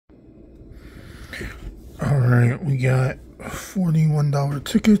Alright, we got $41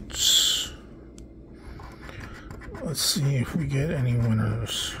 tickets. Let's see if we get any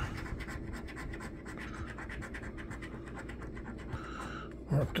winners.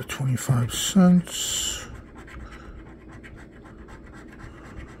 We're up to 25 cents.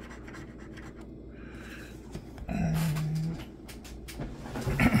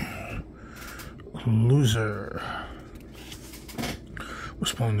 Loser.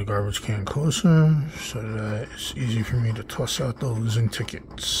 Was pulling the garbage can closer so that it's easy for me to toss out the losing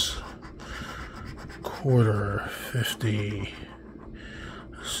tickets. Quarter, 50.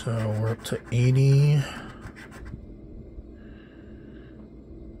 So we're up to 80.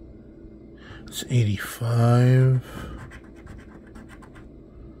 It's 85.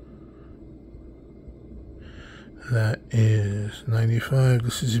 That is 95.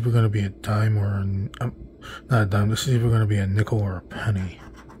 This is either going to be a dime or not a dime. This is either going to be a nickel or a penny.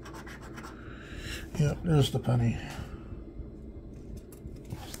 Yep, there's the penny.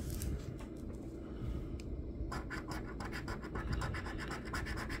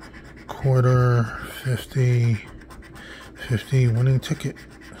 Quarter, 50, 50, winning ticket.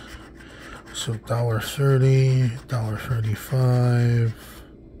 So $1.30, $1.35,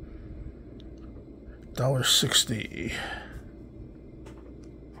 $1.60.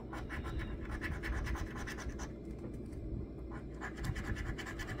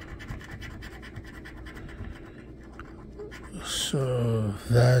 So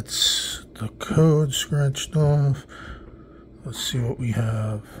that's the code scratched off. Let's see what we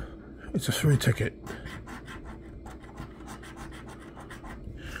have. It's a free ticket.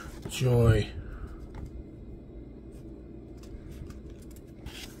 Joy.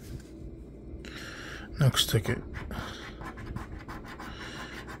 Next ticket.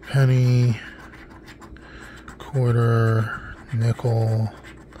 Penny, quarter, nickel,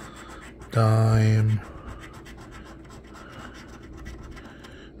 dime.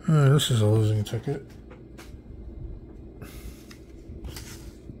 This is a losing ticket.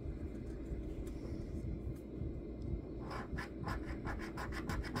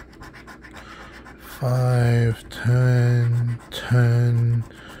 $5, $10, $10,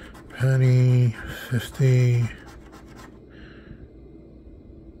 penny, 50,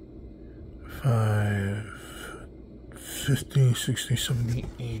 $5, 50, 60, 70,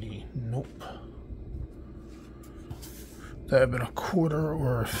 80. Nope. That had been a quarter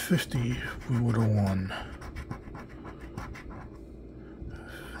or a 50, we would have won.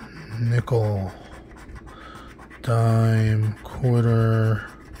 Nickel, dime, quarter,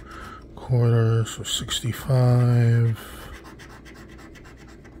 so 65.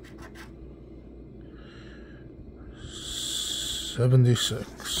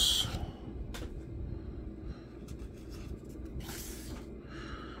 76.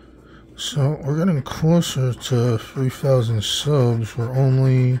 So we're getting closer to 3,000 subs. We're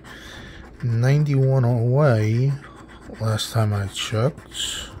only 91 away. Last time I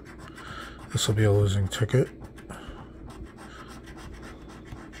checked. This will be a losing ticket.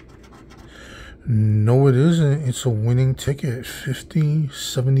 No, it isn't. It's a winning ticket. 50,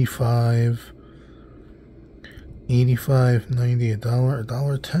 75, 85, 90, $1,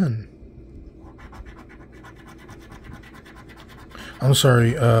 $1.10. I'm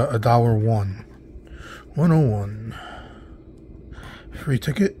sorry, $1.01. 101. Free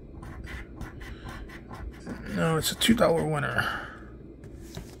ticket? No, it's a $2 winner.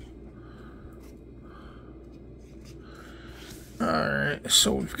 Alright,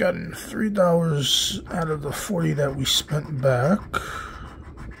 so we've gotten $3 out of the 40 that we spent back.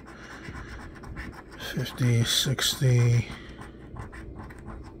 50, 60.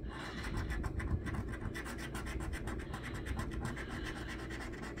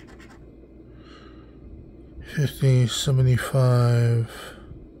 $50, $75,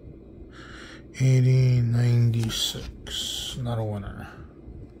 $80, $96. Not a winner.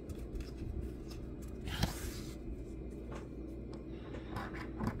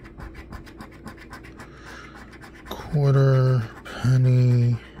 Quarter,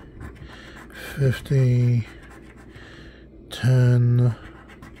 penny, 50, 10,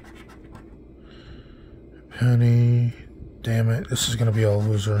 penny. Damn it, this is going to be a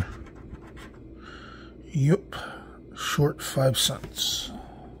loser. Yup, short 5 cents.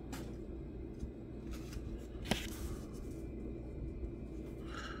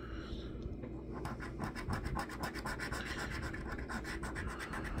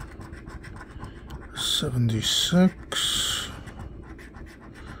 $76,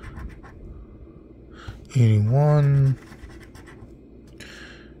 81,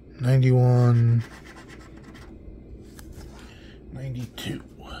 91, 92.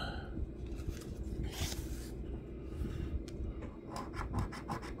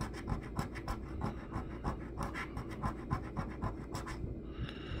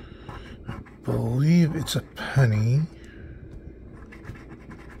 believe it's a penny.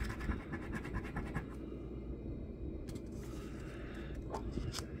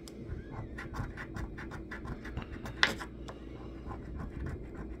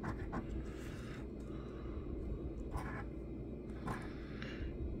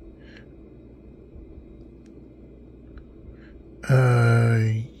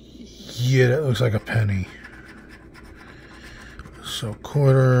 Yeah, that looks like a penny. So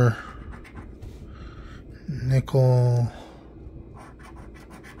quarter, nickel,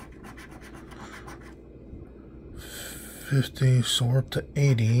 50, so we're up to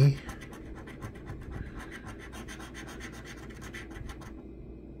 80.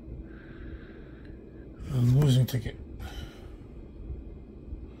 A losing ticket.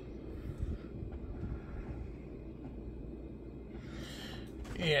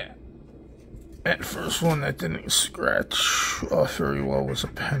 Yeah. That first one that didn't scratch off very well was a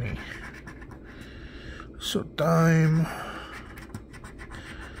penny. So dime,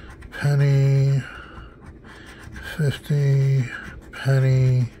 penny, 50,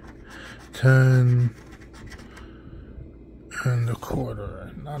 penny, 10, and a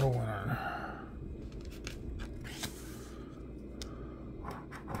quarter. Not a winner.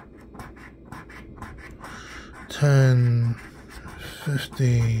 $10,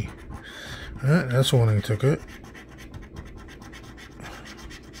 $50. That's a winning ticket.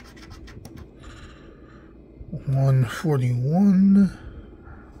 $141.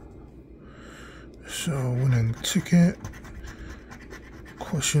 So winning ticket.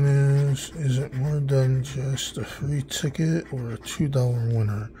 Question is it more than just a free ticket or a $2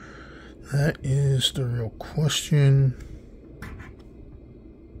 winner? That is the real question.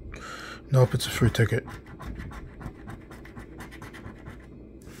 Nope, it's a free ticket.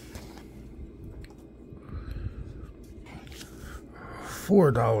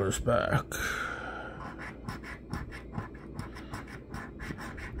 $4 back.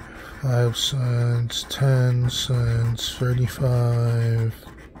 5 cents, 10 cents, 35.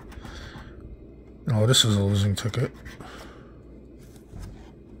 Oh, this is a losing ticket.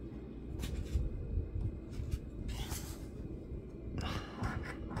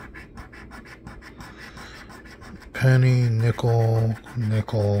 Penny, nickel,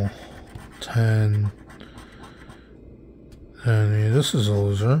 nickel, 10. And yeah, this is a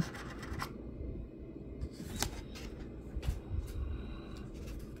loser.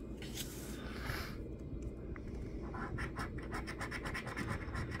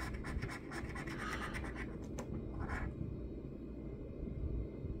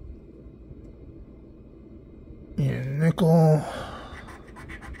 Yeah, nickel,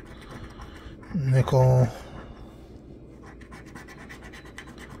 nickel,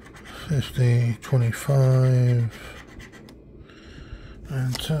 50, 25.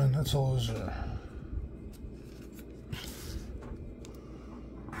 And 10, that's a loser.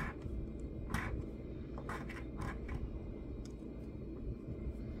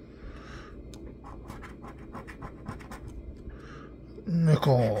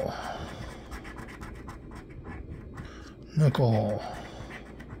 Nickel. Nickel.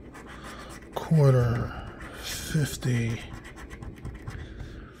 Quarter. 50.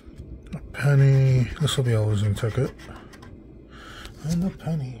 A penny. This will be a losing ticket. And a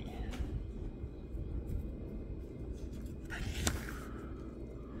penny.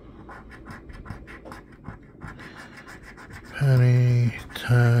 Penny,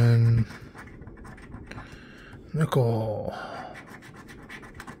 10, nickel,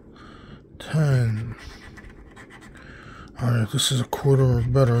 10. Alright, this is a quarter or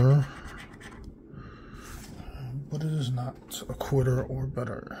better, but it is not a quarter or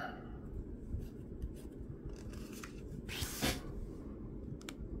better.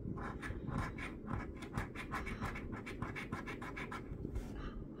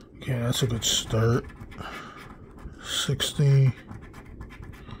 Okay, that's a good start. 60.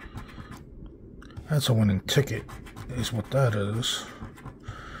 That's a winning ticket, is what that is.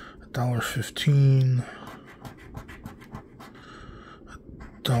 $1.15.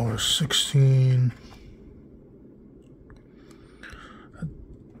 $1.16.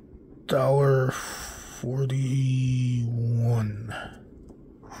 $1.41.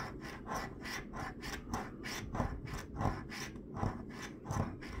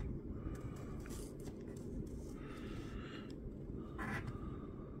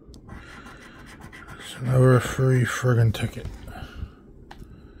 Another free friggin' ticket.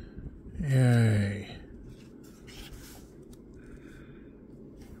 Yay.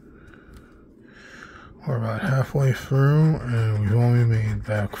 We're about halfway through and we've only made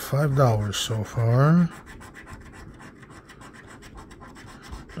back $5 so far.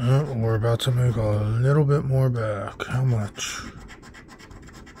 We're about to make a little bit more back. How much?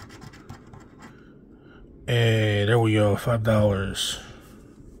 Hey, there we go, $5.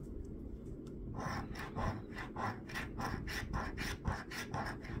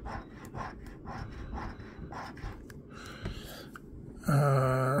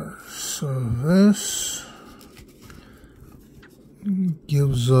 So this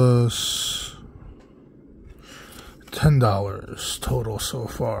gives us $10 total so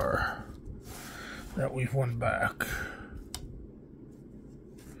far that we've won back.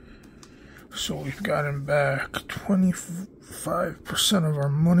 So we've gotten back 25% of our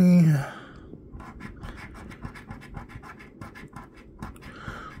money.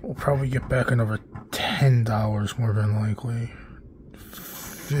 We'll probably get back another $10 more than likely.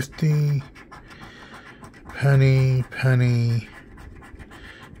 50, penny,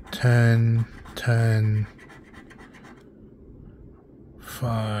 10, 10,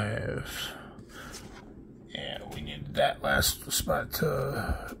 5. And we need that last spot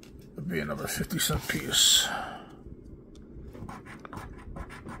to be another 50-cent piece.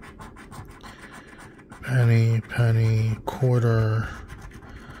 Penny, quarter,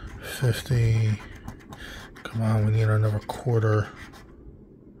 50. Come on, we need another quarter.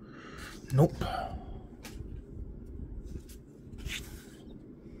 Nope.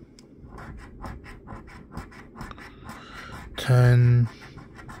 $10,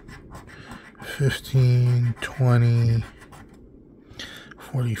 $15, $20,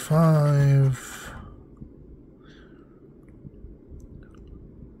 $45,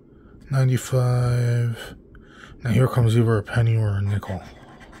 $95. Now here comes either a penny or a nickel.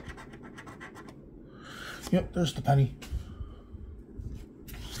 Yep, there's the penny.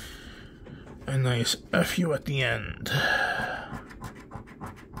 A nice FU at the end.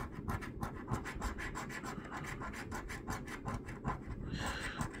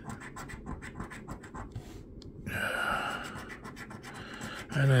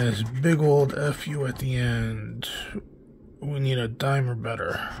 And this big old FU at the end. We need a dime or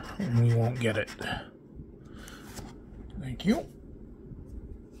better, and we won't get it. Thank you.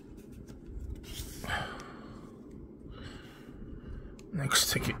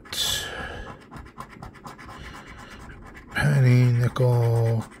 Next ticket. Penny,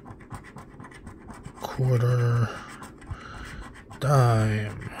 nickel, quarter,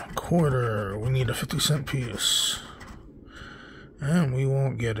 dime, quarter. We need a 50-cent piece. And we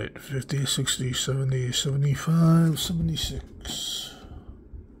won't get it. 50, 60, 70, 75, 76.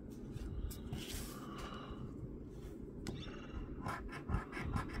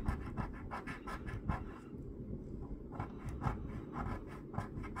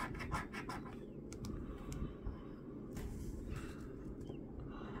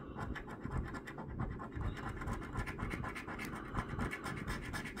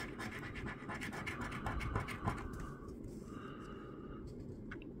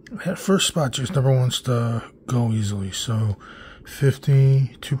 That first spot just never wants to go easily. So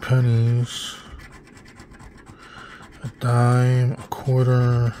 50, 2 pennies, a dime, a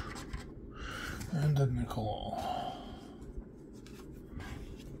quarter, and a nickel.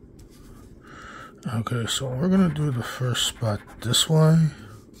 Okay, so we're gonna do the first spot this way, and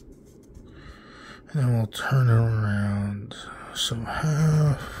then we'll turn it around. So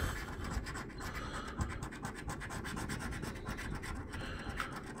half.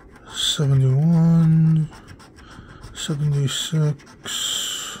 71,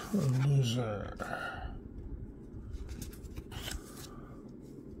 76, a loser.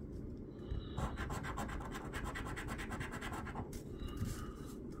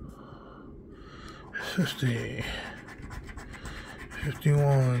 $50,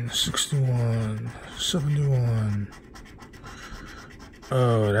 51, 61, 71.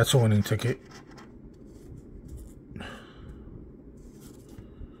 Oh, that's a winning ticket.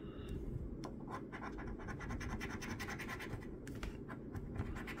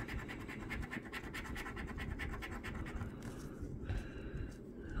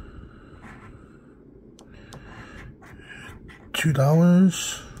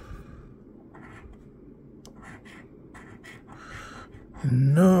 $2.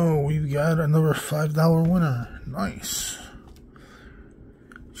 No, we've got another $5 winner. Nice.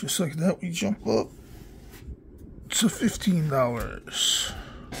 Just like that, we jump up to $15.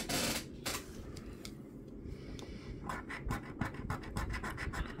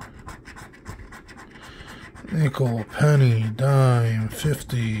 Nickel, penny, dime,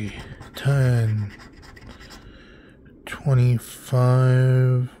 50, 10,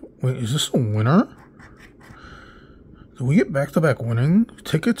 25. Wait, is this a winner? Do we get back-to-back winning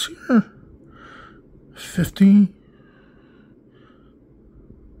tickets here? 50.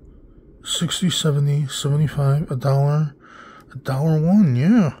 60, 70, 75, $1, $1,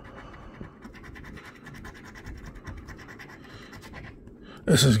 yeah.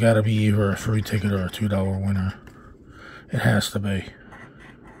 This has got to be either a free ticket or a $2 winner. It has to be.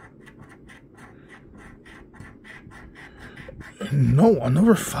 No,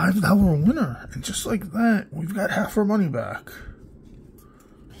 another $5 winner. And just like that, we've got half our money back.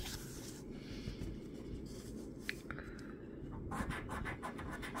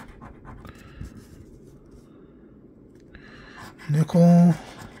 Nickel,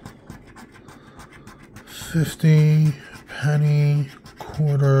 50, penny,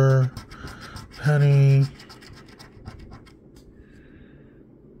 quarter, penny.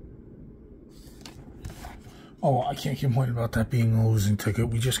 Oh, I can't complain about that being a losing ticket.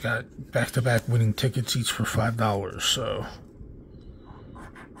 We just got back-to-back winning tickets each for $5, so.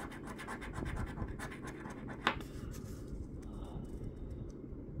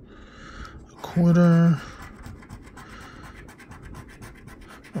 A quarter.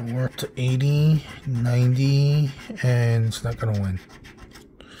 And we're up to 80, 90, and it's not going to win.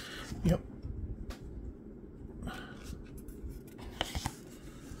 Yep.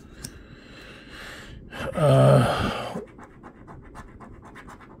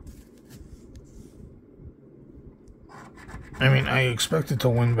 I mean, I expected to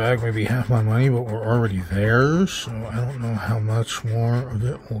win back maybe half my money, but we're already there, so I don't know how much more of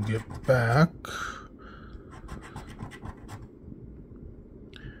it we'll get back.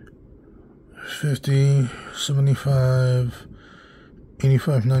 $50, $75,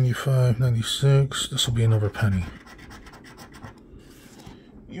 $85, $95, $96. This will be another penny.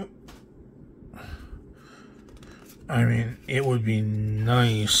 Yep. I mean, it would be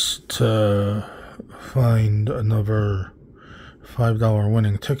nice to find another $5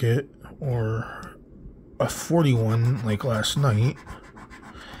 winning ticket or a 41 like last night.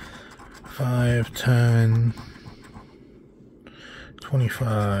 5, 10,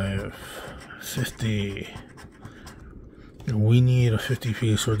 25, 50. We need a 50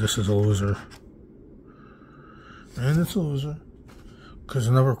 piece or this is a loser. And it's a loser. Because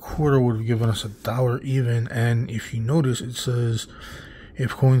another quarter would have given us $1 even. And if you notice, it says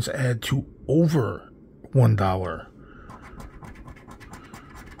if coins add to over $1.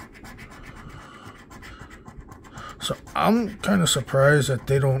 So I'm kind of surprised that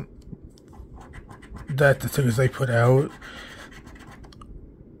they don't, that the tickets they put out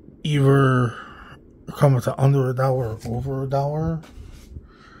either come with under $1 or over $1.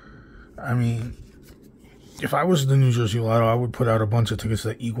 I mean, if I was the New Jersey Lotto, I would put out a bunch of tickets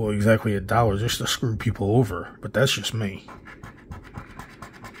that equal exactly $1 just to screw people over. But that's just me.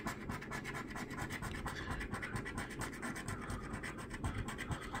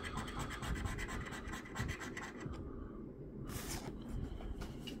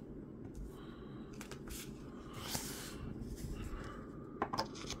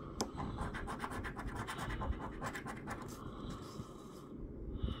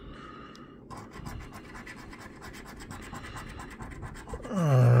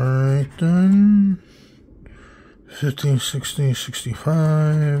 Alright then. 15, 16,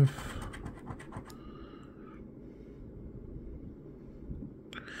 65.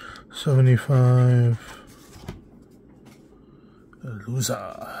 75.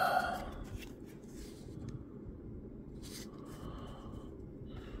 Loser.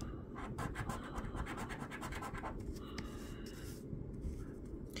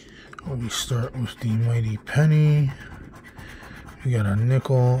 We start with the mighty penny. We got a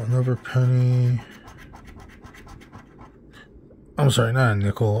nickel, another penny. I'm sorry, not a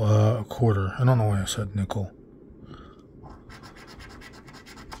nickel, a quarter. I don't know why I said nickel.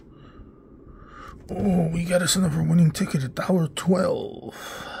 Oh, we got us another winning ticket, $1.12.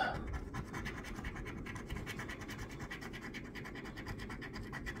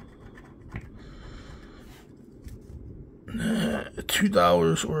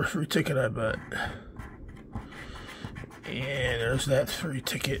 $2 or a free ticket, I bet. And there's that free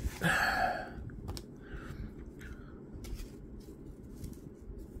ticket.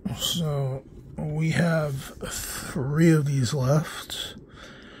 So we have 3 of these left.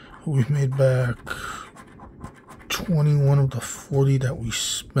 We've made back 21 of the 40 that we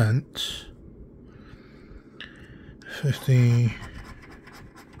spent. 50,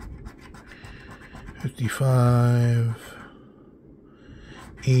 55,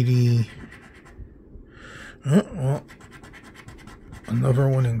 80. Well, another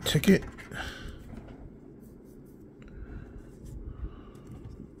winning ticket.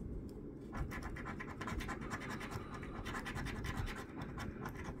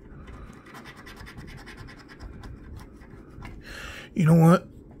 You know what?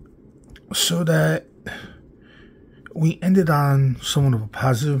 so that we ended on somewhat of a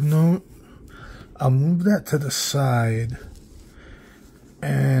positive note, I'll move that to the side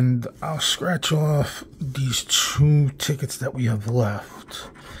and I'll scratch off these 2 tickets that we have left,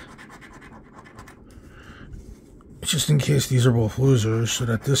 just in case these are both losers, so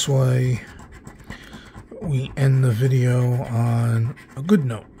that this way we end the video on a good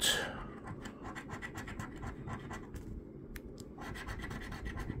note.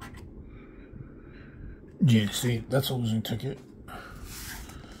 Yeah, see, that's a losing ticket.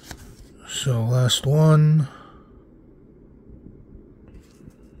 So, last one.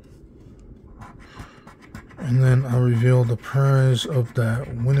 And then I'll reveal the prize of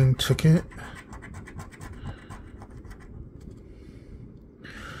that winning ticket.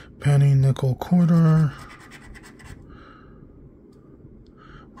 Penny, nickel, quarter,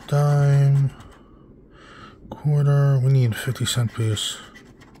 dime, quarter. We need 50-cent piece.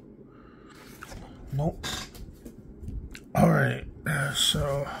 Nope. Alright,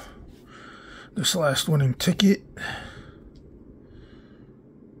 so this last winning ticket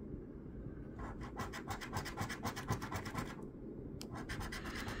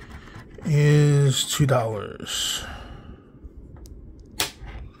is $2.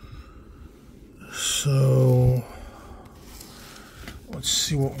 So let's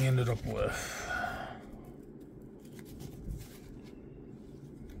see what we ended up with.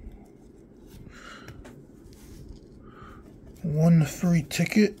 One free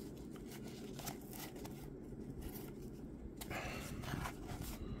ticket,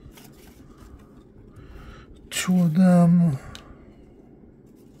 two of them,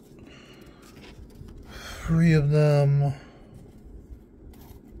 3 of them,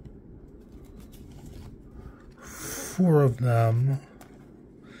 4 of them,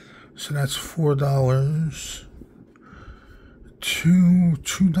 so that's $4, 2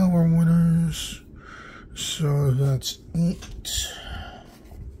 $2 winners, so that's 8,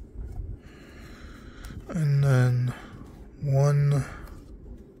 and then 1,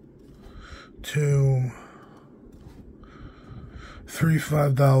 2, 3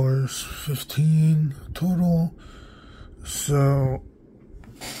 $5, 15 total. So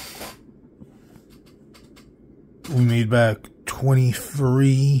we made back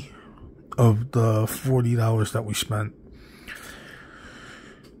 23 of the $40 that we spent.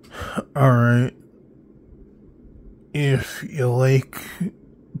 Alright, if you like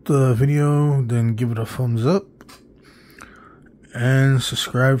the video, then give it a thumbs up and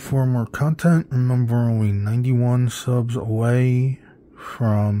subscribe for more content. Remember, we're only 91 subs away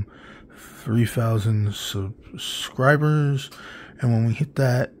from 3,000 subscribers, and when we hit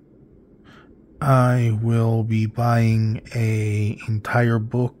that, I will be buying an entire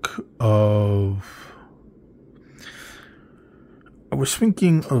book of... I was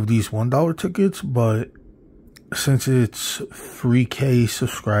thinking of these $1 tickets, but since it's 3K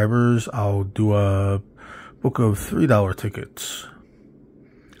subscribers, I'll do a book of $3 tickets.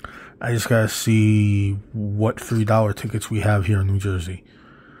 I just gotta see what $3 tickets we have here in New Jersey.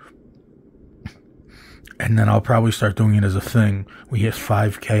 And then I'll probably start doing it as a thing. We hit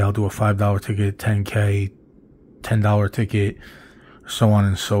 5K, I'll do a $5 ticket, 10K, $10 ticket, so on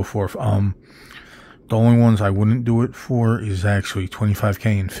and so forth. The only ones I wouldn't do it for is actually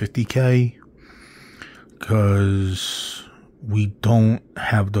 25K and 50K, because we don't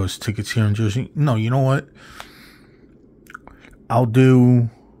have those tickets here in Jersey. No, you know what? I'll do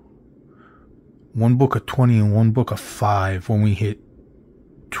one book of 20 and one book of 5 when we hit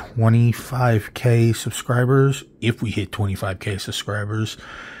 25K subscribers, if we hit 25K subscribers.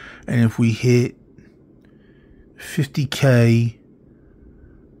 And if we hit 50K,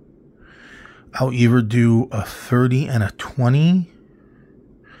 I'll either do a 30 and a 20,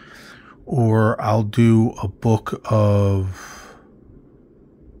 or I'll do a book of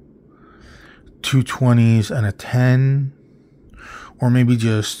 2 20s and a 10, or maybe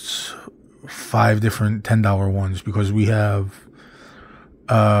just 5 different $10 ones, because we have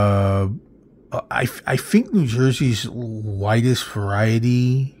I think New Jersey's widest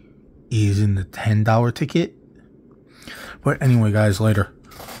variety is in the $10 ticket. But anyway, guys, later.